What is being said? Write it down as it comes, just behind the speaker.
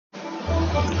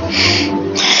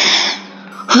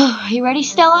Are you ready,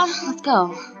 Stella? Let's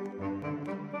go.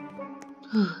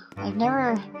 I've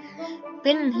never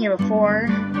been in here before.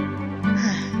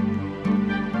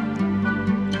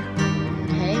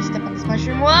 Okay, step on this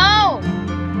mushroom. Whoa!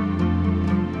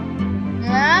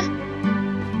 Yeah?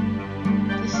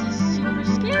 This is super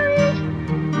scary.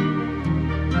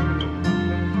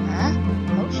 Huh?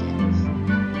 Potions.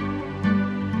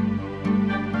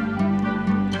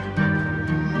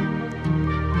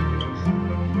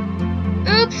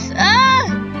 Oops! Ah!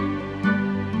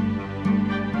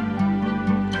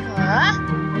 Huh?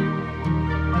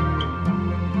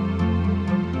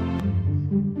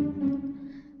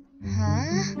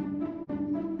 Huh?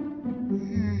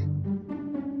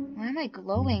 Why am I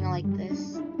glowing like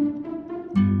this?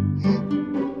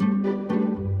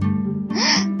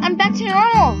 I'm back to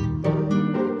normal!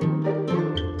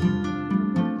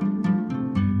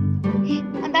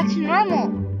 I'm back to normal!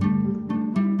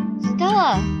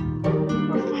 Stella!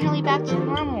 We're finally back to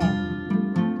normal.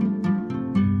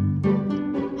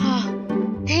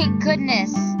 Thank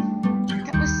goodness!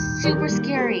 That was super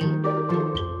scary.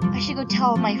 I should go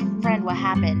tell my friend what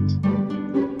happened.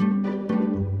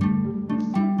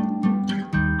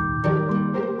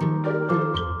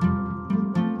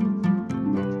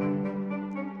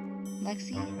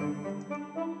 Lexi?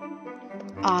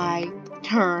 I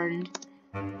turned...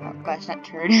 Oh gosh, not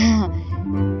turned.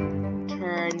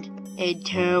 Turned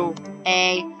into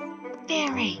a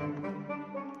fairy.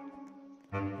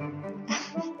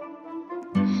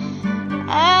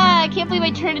 I can't believe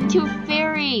I turned into a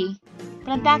fairy.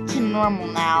 But I'm back to normal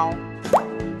now.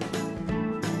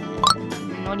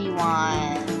 What do you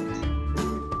want?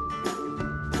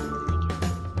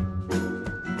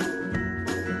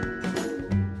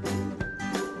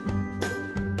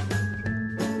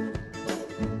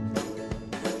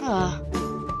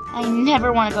 I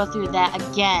never want to go through that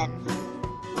again.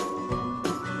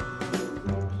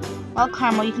 Well,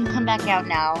 Carmel, you can come back out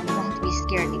now. You don't have to be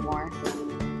scared anymore.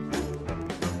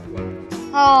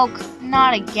 Oh,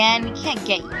 not again. We can't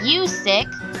get you sick.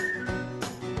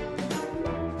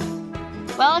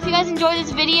 Well, if you guys enjoyed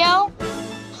this video,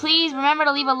 please remember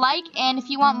to leave a like. And if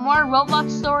you want more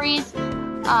Roblox stories,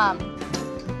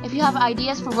 if you have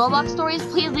ideas for Roblox stories,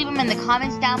 please leave them in the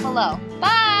comments down below.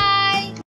 Bye!